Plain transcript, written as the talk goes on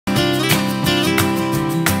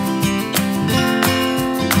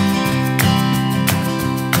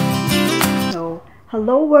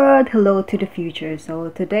Hello world, hello to the future. So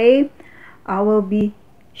today I will be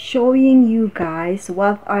showing you guys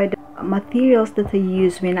what are the materials that I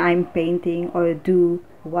use when I'm painting or do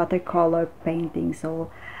watercolor painting. So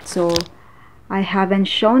I haven't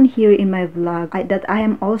shown here in my vlog that I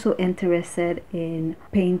am also interested in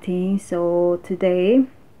painting. So today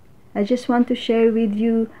I just want to share with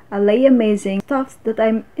you Aliahmazing stuff that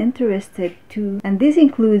I'm interested to, and this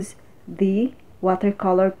includes the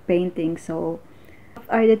watercolor painting. So what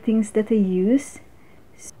are the things that I use?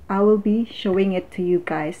 I will be showing it to you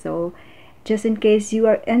guys. So just in case you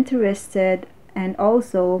are interested, and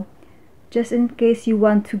also just in case you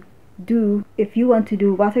want to do, if you want to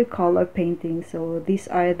do watercolor painting, so these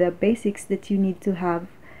are the basics that you need to have,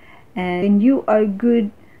 and you are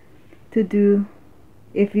good to do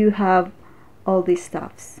if you have all these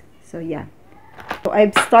stuffs. So yeah, so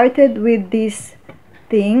I've started with this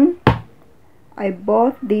thing. I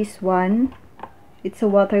bought this one. It's a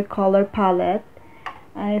watercolor palette.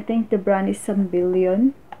 I think the brand is some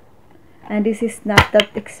billion, and this is not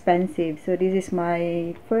that expensive. So this is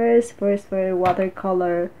my first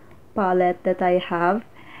watercolor palette that I have,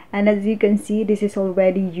 and as you can see, this is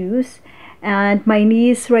already used. And my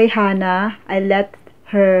niece Rihanna, I let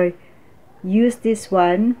her use this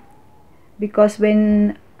one because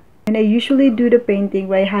when I usually do the painting,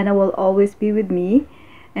 Rihanna will always be with me,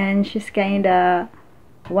 and she's kinda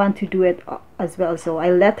want to do it as well. So I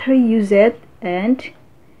let her use it, and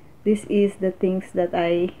this is the things that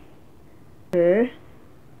I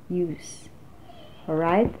use.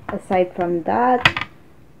 Alright, aside from that,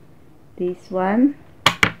 this one,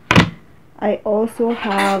 I also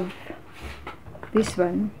have this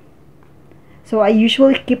one. So I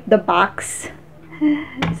usually keep the box,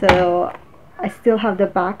 so I still have the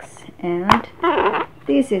box, and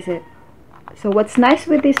this is it. So what's nice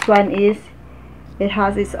with this one is it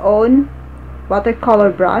has its own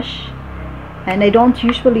watercolor brush, and I don't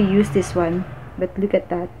usually use this one, but look at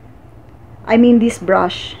that. I mean this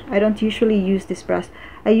brush. I don't usually use this brush.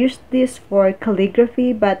 I use this for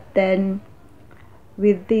calligraphy, but then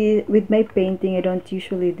with my painting I don't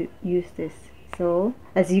usually use this. So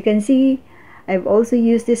as you can see, I've also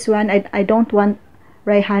used this one. I don't want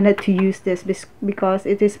Rihanna to use this because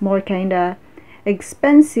it is more kinda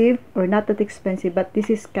expensive, or not that expensive, but this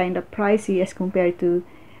is kind of pricey as compared to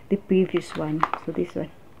the previous one. So this one.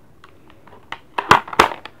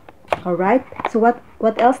 Alright, so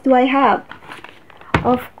what else do I have?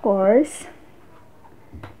 Of course,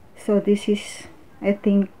 so this is, I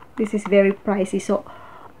think this is very pricey. So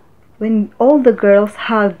when all the girls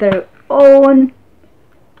have their own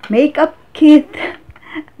makeup kit,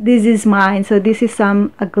 this is mine. So this is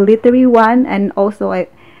a glittery one, and also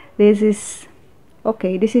this is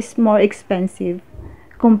okay, this is more expensive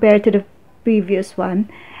compared to the previous one.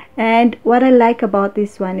 And what I like about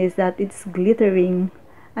this one is that it's glittering,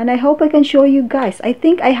 and I hope I can show you guys. I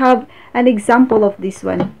think I have an example of this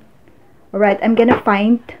one. Alright, I'm gonna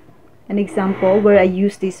find an example where I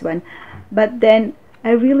use this one, but then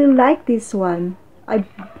I really like this one. I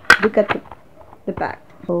look at the back.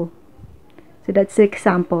 So that's the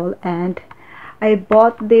example, and I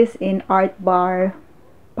bought this in Art Bar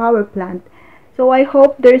Power Plant. So I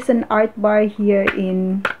hope there's an art bar here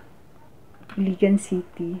in Ligan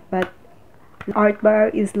City, but art bar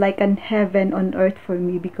is like an heaven on earth for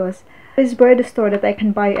me, because it's where the store that I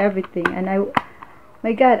can buy everything. And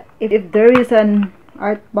my god, if there is an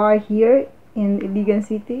art bar here in Ligan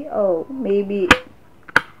City, oh, maybe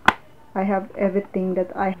I have everything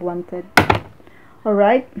that I wanted.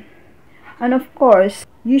 Alright, and of course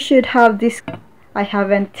you should have this. I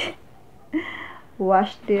haven't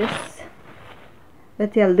washed this,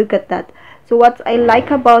 but yeah, look at that. So what I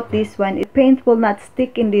like about this one is paint will not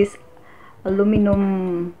stick in this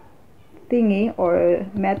aluminum thingy or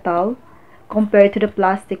metal compared to the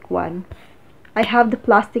plastic one. I have the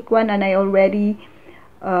plastic one, and I already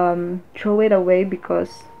throw it away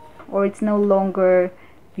because, or it's no longer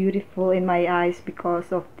beautiful in my eyes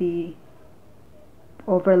because of the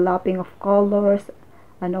overlapping of colors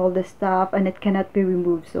and all the stuff, and it cannot be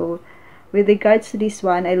removed. So with regards to this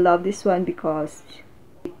one, I love this one because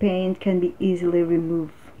the paint can be easily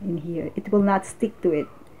removed in here. It will not stick to it.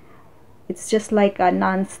 It's just like a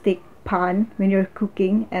non-stick pan when you're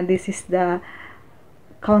cooking, and this is the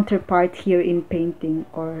counterpart here in painting.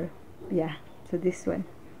 Or yeah, so this one,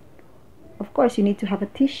 of course you need to have a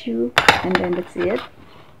tissue, and then that's it.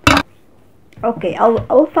 Okay,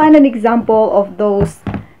 I'll find an example of those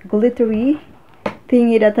glittery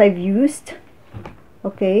thingy that I've used.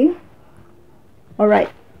 Okay,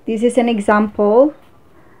 alright, this is an example.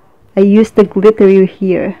 I used the glittery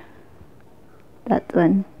here, that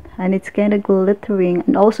one. and it's kind of glittering.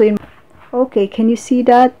 And also in, okay, can you see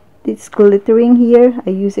that it's glittering here? I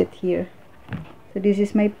use it here. So this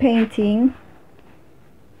is my painting.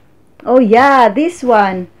 Oh yeah, this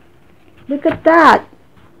one, look at that.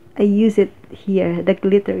 I use it here, the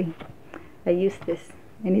glittering. I use this,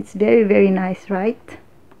 and it's very nice, right?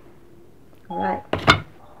 All right,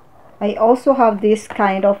 I also have this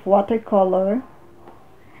kind of watercolor.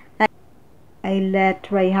 I let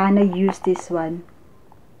Rihanna use this one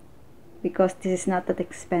because this is not that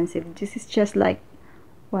expensive. This is just like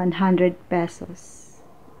 100 pesos.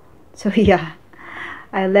 So yeah,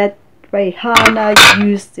 I let Rihanna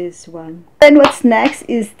use this one. Then what's next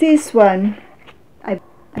is this one.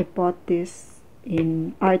 I bought this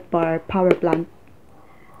in Art Bar Power Plant,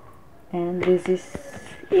 and this is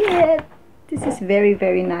it. This is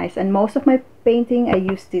very nice, and most of my painting I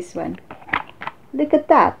use this one. Look at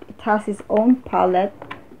that, it has its own palette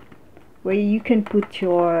where you can put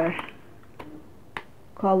your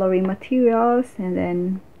coloring materials, and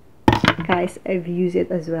then guys, I've used it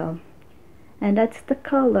as well. And that's the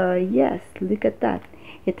color. Yes, look at that.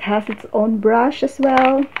 It has its own brush as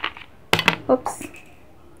well. Oops.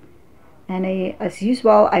 And as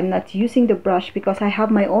usual, I'm not using the brush because I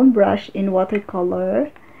have my own brush in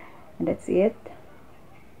watercolor. And that's it.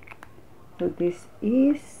 So this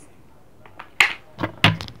is,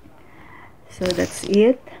 so that's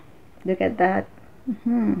it. Look at that.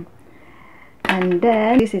 And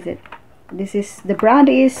then this is it. This is, the brand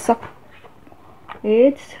is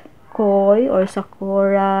it's Koi or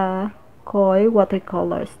Sakura Koi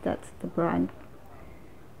watercolors. That's the brand,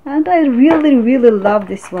 and I really love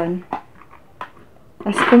this one.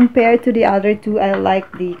 As compared to the other two, I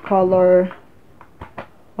like the color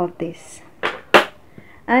of this,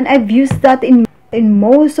 and I've used that in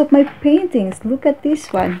most of my paintings. Look at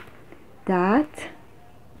this one, that,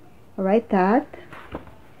 alright, that,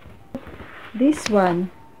 this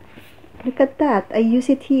one, look at that. I use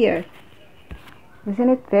it here. Isn't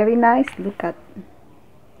it very nice? Look at,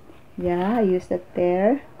 yeah, I used that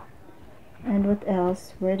there. And what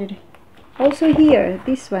else? Where did also here,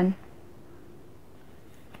 this one.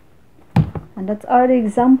 And that's our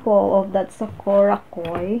example of that Sakura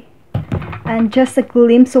Koi. And just a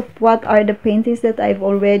glimpse of what are the paintings that I've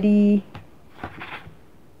already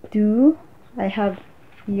do. I have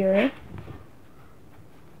here.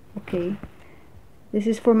 Okay, this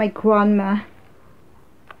is for my grandma.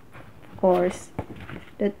 Of course,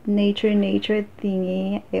 that nature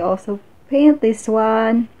thingy. I also paint this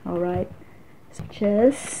one. All right, so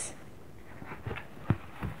just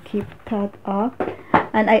keep that up.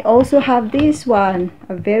 And I also have this one,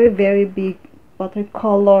 a very big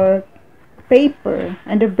watercolor paper,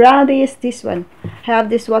 and the brand is this one. I have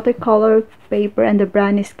this watercolor paper, and the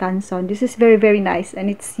brand is Canson. This is very nice, and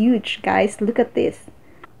it's huge, guys. Look at this.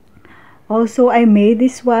 Also, I made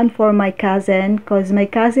this one for my cousin because my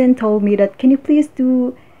cousin told me that, can you please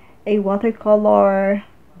do a watercolor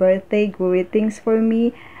birthday greetings for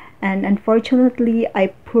me? And unfortunately, I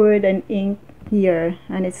poured an ink here,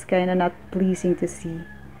 and it's kind of not pleasing to see.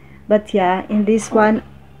 But yeah, in this one,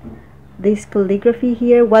 this calligraphy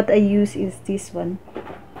here, what I use is this one.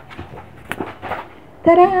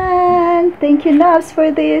 Ta-da! Thank you, Nabs,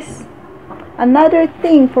 for this. Another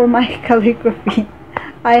thing for my calligraphy,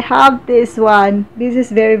 I have this one. This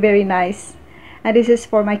is very nice, and this is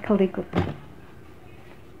for my calligraphy.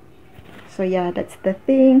 So yeah, that's the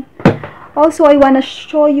thing. Also, I want to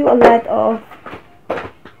show you a lot of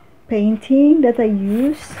painting that I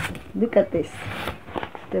use. Look at this.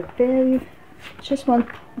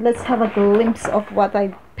 Let's have a glimpse of what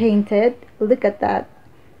I painted. Look at that.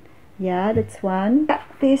 Yeah, that's one.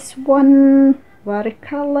 This one,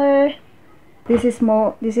 watercolor. This is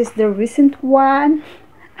the recent one.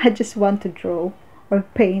 I just want to draw or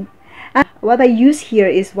paint. And what I use here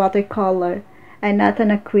is watercolor and not an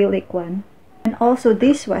acrylic one. And also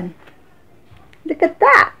this one. Look at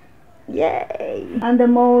that. Yay! And the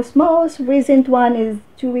most recent one is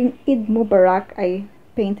during Eid Mubarak. I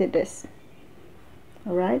painted this.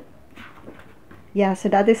 Alright. Yeah, so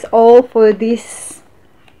that is all for this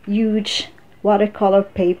huge watercolor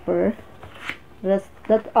paper.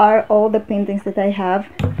 That are all the paintings that I have.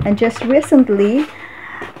 And just recently,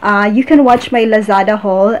 you can watch my Lazada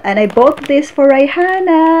haul, and I bought this for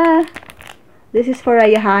Rihanna. This is for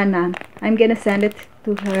Rihanna. I'm gonna send it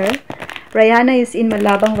to her. Rihanna is in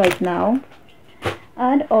Malabang right now.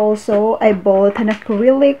 And also, I bought an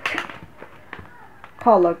acrylic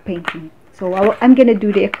color painting. So I'm gonna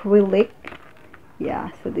do the acrylic.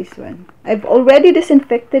 Yeah, so this one. I've already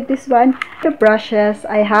disinfected this one. The brushes,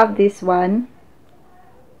 I have this one.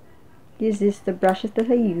 This is the brushes that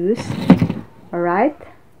I use. Alright.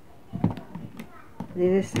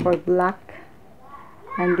 This is for black.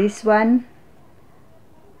 And this one,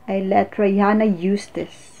 I let Rihanna use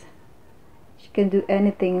this. She can do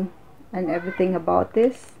anything and everything about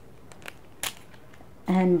this.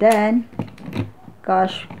 And then,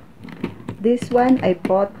 gosh, this one, I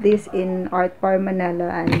bought this in Art Bar Manila,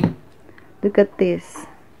 and look at this.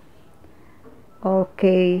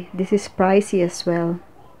 Okay, this is pricey as well.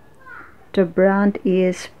 The brand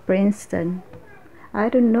is Princeton. I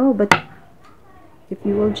don't know, but if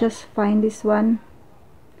you will just find this one,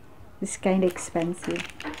 it's kind of expensive.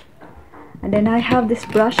 And then I have this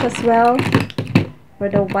brush as well for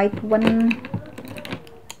the white one.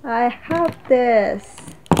 I have this.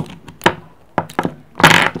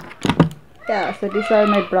 Yeah, so these are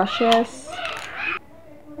my brushes.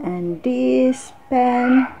 And this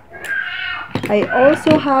pen. I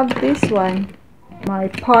also have this one, my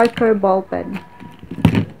Parker ball pen.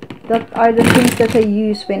 That are the things that I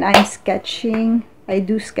use when I'm sketching. I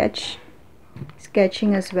do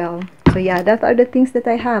sketching as well. So yeah, that are the things that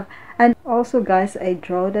I have. And also guys, I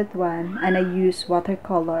draw that one and I use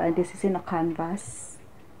watercolor, and this is in a canvas.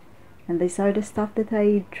 And these are the stuff that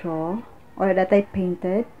I draw or that I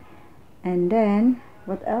painted. And then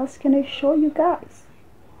what else can I show you guys?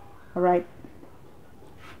 Alright,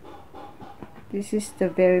 this is the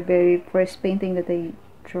very first painting that I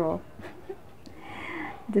draw.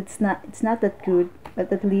 It's not that good,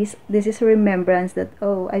 but at least this is a remembrance that,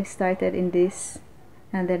 oh, I've started in this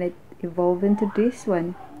and then it evolved into this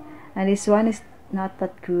one. And this one is not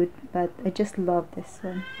that good, but I just love this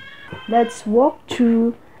one. Let's walk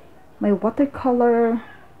through my watercolor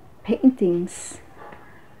paintings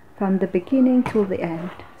from the beginning to the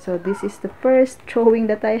end. So this is the first drawing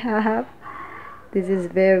that I have. This is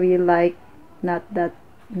very like not that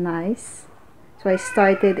nice. So I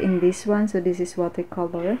started in this one, so this is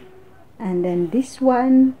watercolor. And then this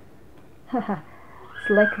one, it's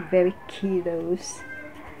like very kiddos.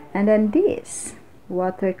 And then this,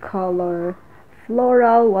 watercolor,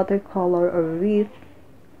 floral, watercolor or wreath.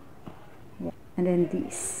 Yeah. And then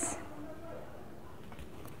this.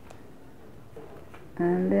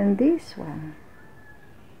 And then this one.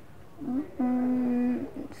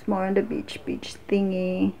 It's more on the beach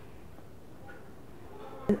thingy.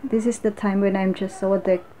 This is the time when I'm just so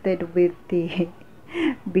addicted with the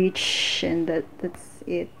beach, and that's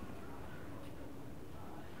it.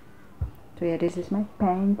 So yeah, this is my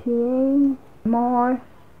painting. More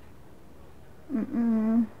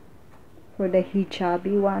for the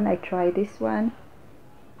hijabi one, I tried this one.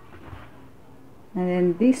 And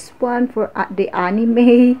then this one for the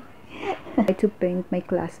anime. I tried to paint my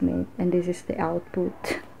classmate, and this is the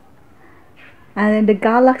output. And then the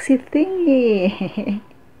galaxy thingy.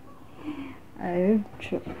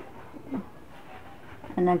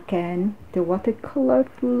 And again, the watercolor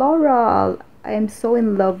floral. I am so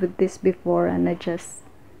in love with this before, and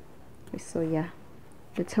so yeah,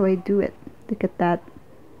 that's how I do it. Look at that.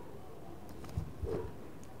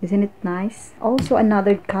 Isn't it nice? Also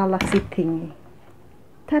another galaxy thingy.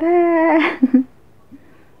 Ta-da!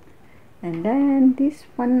 And then this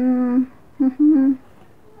one. And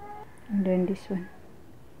then this one.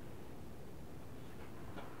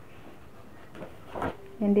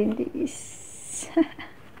 And then this. Look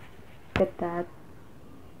at that.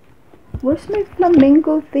 Where's my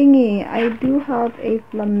flamingo thingy? I do have a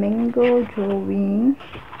flamingo drawing.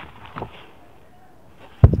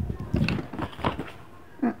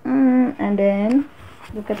 And then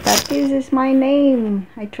look at that. This is my name.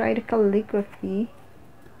 I tried the calligraphy.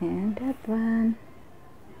 And that one.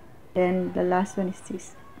 Then the last one is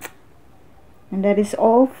this. And that is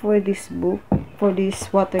all for this book, for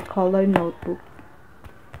this watercolor notebook.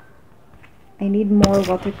 I need more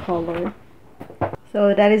watercolor.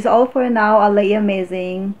 So that is all for now,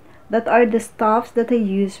 Aliahmazing. That are the stuffs that I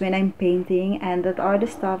use when I'm painting, and that are the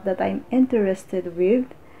stuff that I'm interested with,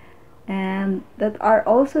 and that are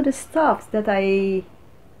also the stuffs that I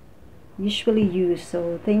usually use.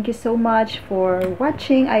 So thank you so much for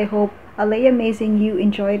watching. I hope Aliahmazing you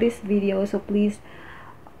enjoy this video. So please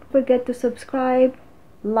don't forget to subscribe,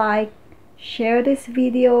 like, share this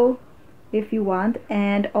video if you want,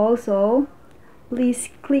 and also please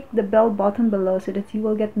click the bell button below so that you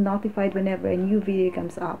will get notified whenever a new video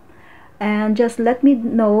comes up. And just let me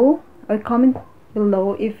know or comment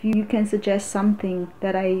below if you can suggest something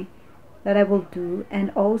that I will do.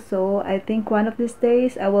 And also I think one of these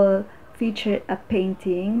days I will feature a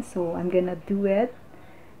painting, so I'm gonna do it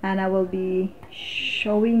and I will be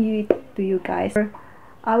showing it to you guys.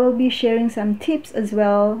 I will be sharing some tips as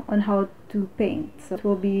well on how to paint, so it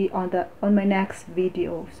will be on my next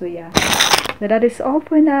video. So yeah, but that is all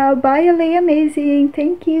for now. Bye, Aliahmazing.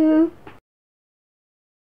 Thank you.